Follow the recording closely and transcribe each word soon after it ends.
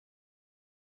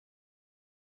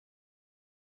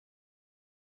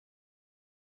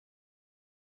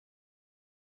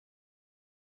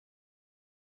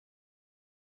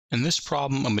In this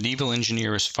problem, a medieval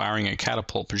engineer is firing a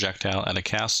catapult projectile at a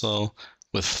castle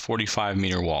with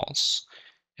 45-meter walls.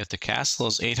 If the castle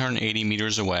is 880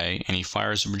 meters away and he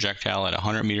fires a projectile at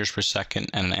 100 meters per second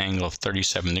at an angle of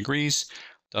 37 degrees,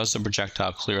 does the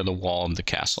projectile clear the wall of the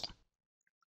castle?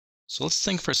 So let's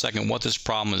think for a second what this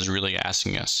problem is really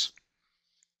asking us.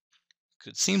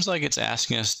 It seems like it's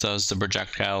asking us, does the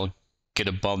projectile get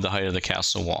above the height of the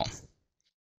castle wall?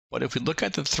 But if we look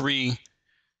at the three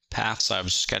paths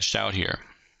I've sketched out here,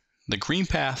 the green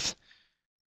path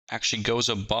actually goes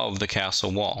above the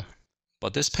castle wall,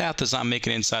 but this path does not make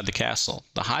it inside the castle.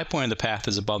 The high point of the path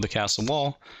is above the castle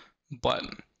wall, but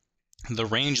the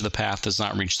range of the path does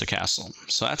not reach the castle.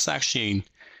 So that's actually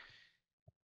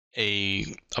a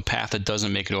path that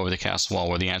doesn't make it over the castle wall,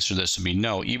 where the answer to this would be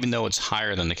no, even though it's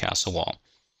higher than the castle wall.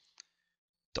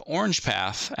 The orange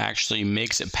path actually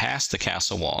makes it past the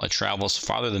castle wall. It travels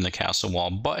farther than the castle wall,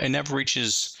 but it never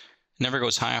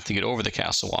goes high enough to get over the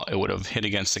castle wall. It would have hit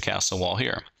against the castle wall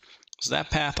here. So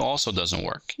that path also doesn't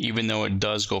work, even though it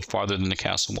does go farther than the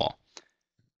castle wall.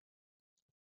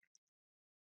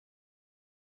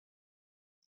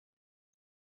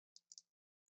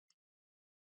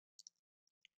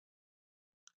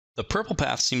 The purple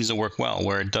path seems to work well,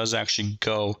 where it does actually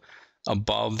go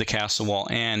above the castle wall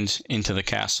and into the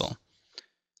castle.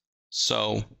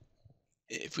 So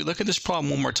if we look at this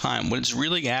problem one more time, what it's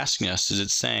really asking us is,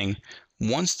 it's saying,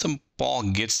 once the ball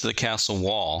gets to the castle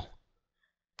wall,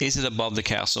 is it above the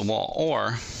castle wall?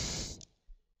 Or,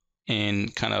 in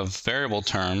kind of variable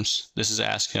terms, this is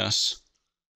asking us,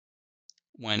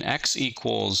 when x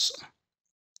equals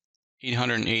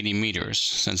 880 meters,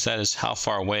 since that is how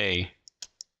far away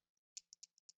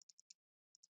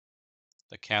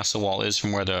the castle wall is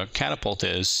from where the catapult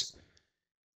is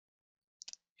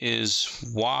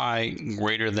y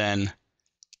greater than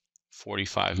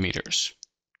 45 meters?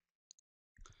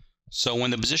 So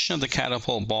when the position of the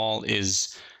catapult ball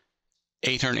is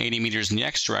 880 meters in the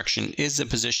x direction, is the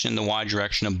position in the y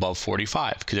direction above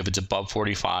 45? Because if it's above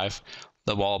 45,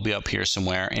 the ball will be up here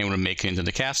somewhere and it would make it into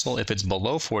the castle. If it's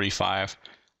below 45,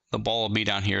 the ball will be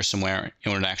down here somewhere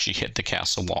and would actually hit the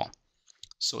castle wall.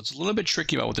 So it's a little bit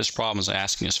tricky about what this problem is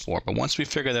asking us for, but once we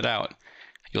figure that out,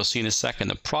 you'll see in a second,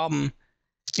 the problem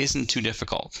isn't too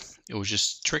difficult. It was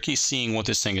just tricky seeing what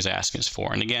this thing is asking us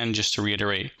for. And again, just to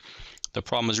reiterate, the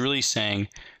problem is really saying,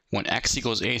 when x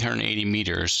equals 880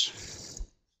 meters,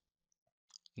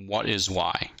 what is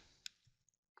y?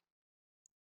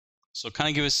 So kind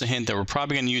of give us a hint that we're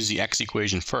probably going to use the x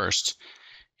equation first,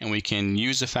 and we can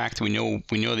use the fact that we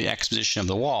know the x position of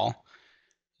the wall,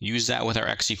 use that with our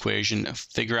x equation,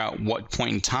 figure out what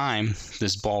point in time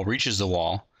this ball reaches the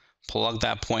wall, plug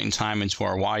that point in time into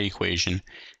our y equation,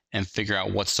 and figure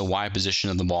out what's the y position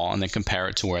of the ball, and then compare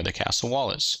it to where the castle wall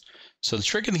is. So the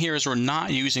trick in here is we're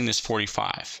not using this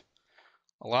 45.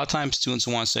 A lot of times students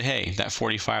want to say, hey, that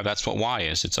 45, that's what y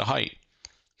is, it's a height.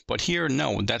 But here,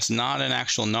 no, that's not an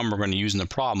actual number we're going to use in the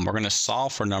problem. We're going to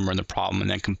solve for a number in the problem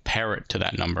and then compare it to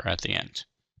that number at the end.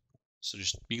 So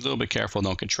just be a little bit careful,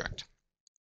 don't get tricked.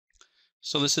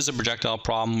 So this is a projectile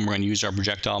problem. We're going to use our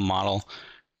projectile model.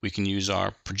 We can use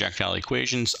our projectile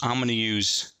equations. I'm going to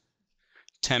use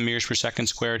 10 meters per second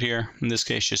squared here, in this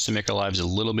case, just to make our lives a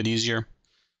little bit easier.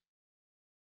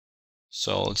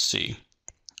 So let's see.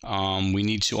 We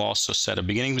need to also set a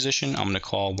beginning position. I'm going to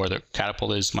call where the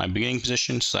catapult is my beginning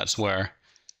position. So that's where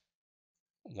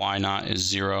y naught is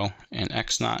 0 and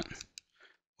x naught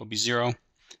will be 0.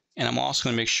 And I'm also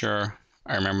going to make sure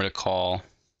I remember to call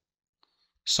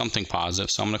something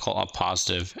positive. So I'm going to call up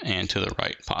positive and to the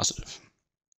right positive.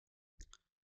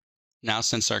 Now,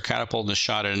 since our catapult is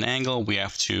shot at an angle, we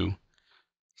have to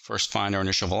first find our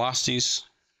initial velocities.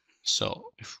 So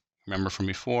remember from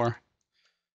before,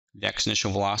 the x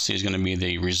initial velocity is going to be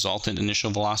the resultant initial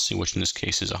velocity, which in this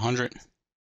case is 100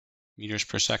 meters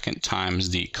per second, times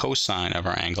the cosine of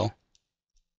our angle,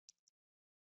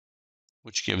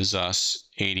 which gives us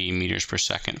 80 meters per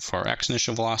second for our x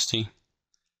initial velocity.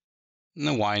 And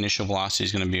the y initial velocity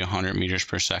is going to be 100 meters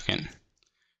per second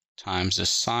times the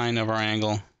sine of our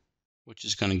angle, which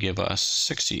is going to give us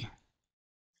 60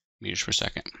 meters per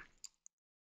second.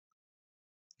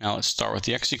 Now let's start with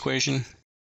the x equation.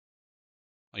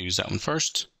 I'll use that one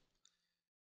first.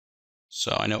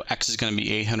 So I know x is going to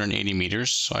be 880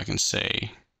 meters, so I can say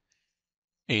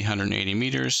 880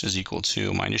 meters is equal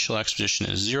to, my initial x position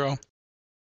is 0,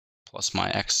 plus my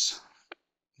x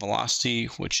velocity,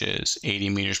 which is 80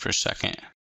 meters per second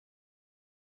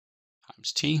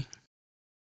times t.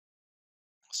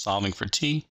 Solving for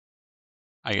t,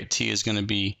 I get t is going to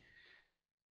be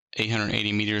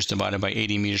 880 meters divided by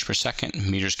 80 meters per second.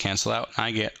 Meters cancel out, and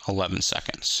I get 11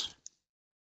 seconds.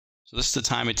 So this is the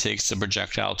time it takes the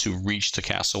projectile to reach the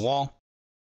castle wall.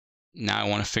 Now I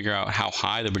want to figure out how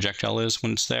high the projectile is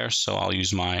when it's there, so I'll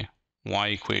use my y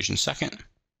equation second.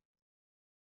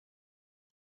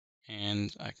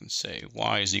 And I can say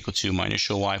y is equal to my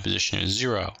initial y position is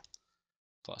 0,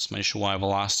 plus my initial y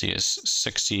velocity is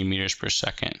 60 meters per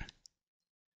second,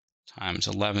 times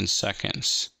 11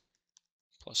 seconds,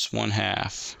 plus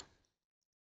 1/2,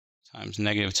 times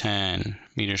negative 10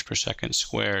 meters per second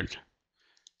squared,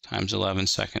 times 11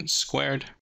 seconds squared.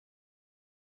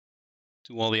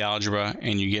 Do all the algebra,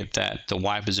 and you get that the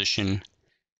y position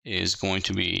is going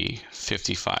to be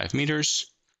 55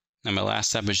 meters. Now my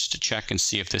last step is just to check and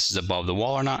see if this is above the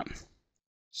wall or not.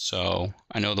 So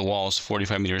I know the wall is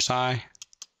 45 meters high.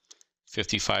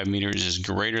 55 meters is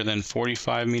greater than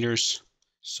 45 meters,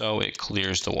 so it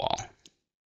clears the wall.